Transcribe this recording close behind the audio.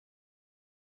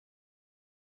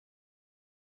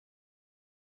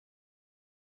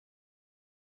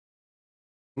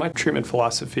My treatment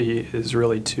philosophy is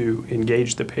really to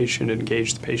engage the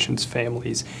patient's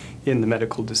families in the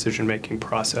medical decision-making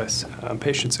process.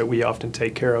 Patients that we often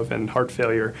take care of in heart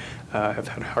failure have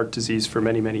had heart disease for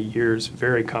many, many years,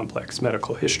 very complex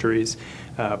medical histories,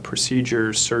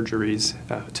 procedures, surgeries,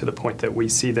 to the point that we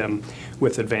see them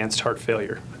with advanced heart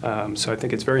failure. So I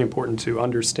think it's very important to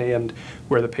understand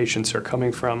where the patients are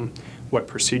coming from, what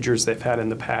procedures they've had in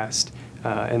the past,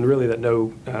 and really that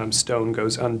no stone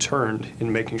goes unturned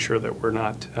in making sure that we're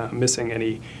not missing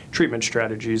any treatment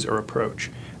strategies or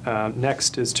approach.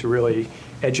 Next is to really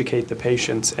educate the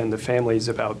patients and the families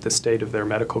about the state of their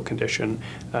medical condition,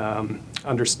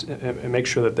 and make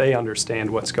sure that they understand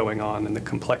what's going on and the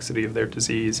complexity of their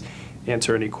disease,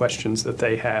 answer any questions that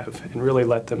they have, and really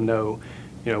let them know,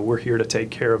 we're here to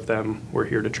take care of them. We're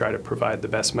here to try to provide the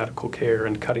best medical care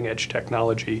and cutting-edge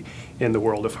technology in the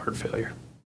world of heart failure.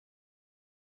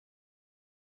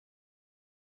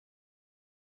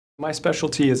 My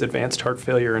specialty is advanced heart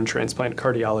failure and transplant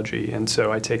cardiology, and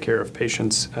so I take care of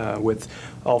patients with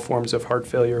all forms of heart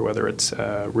failure, whether it's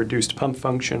reduced pump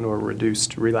function or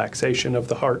reduced relaxation of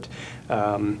the heart.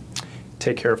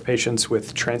 Take care of patients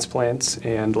with transplants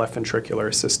and left ventricular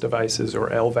assist devices, or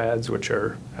LVADs, which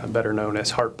are better known as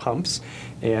heart pumps,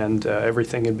 and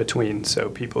everything in between.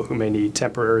 So people who may need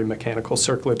temporary mechanical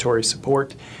circulatory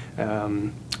support,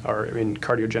 are in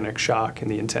cardiogenic shock in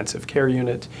the intensive care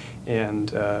unit,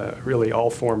 and really all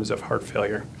forms of heart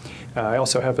failure. I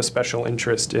also have a special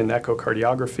interest in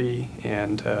echocardiography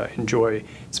and enjoy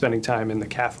spending time in the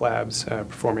cath labs,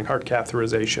 performing heart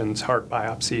catheterizations, heart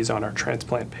biopsies on our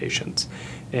transplant patients.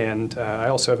 And I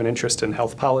also have an interest in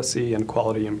health policy and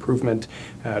quality improvement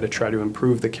to try to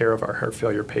improve the care of our heart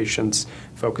failure patients,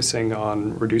 focusing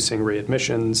on reducing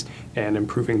readmissions and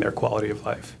improving their quality of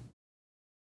life.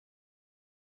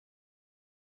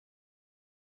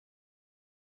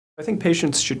 I think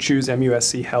patients should choose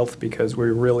MUSC Health because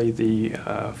we're really the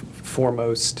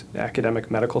foremost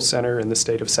academic medical center in the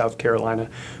state of South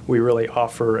Carolina. We really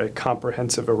offer a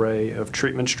comprehensive array of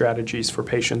treatment strategies for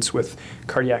patients with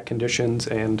cardiac conditions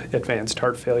and advanced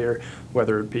heart failure,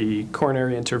 whether it be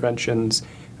coronary interventions,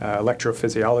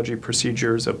 electrophysiology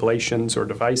procedures, ablations or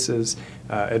devices,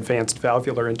 advanced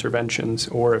valvular interventions,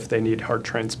 or if they need heart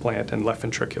transplant and left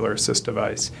ventricular assist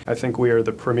device. I think we are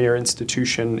the premier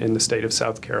institution in the state of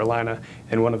South Carolina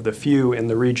and one of the few in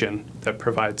the region that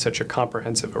provide such a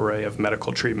comprehensive array of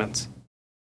medical treatments.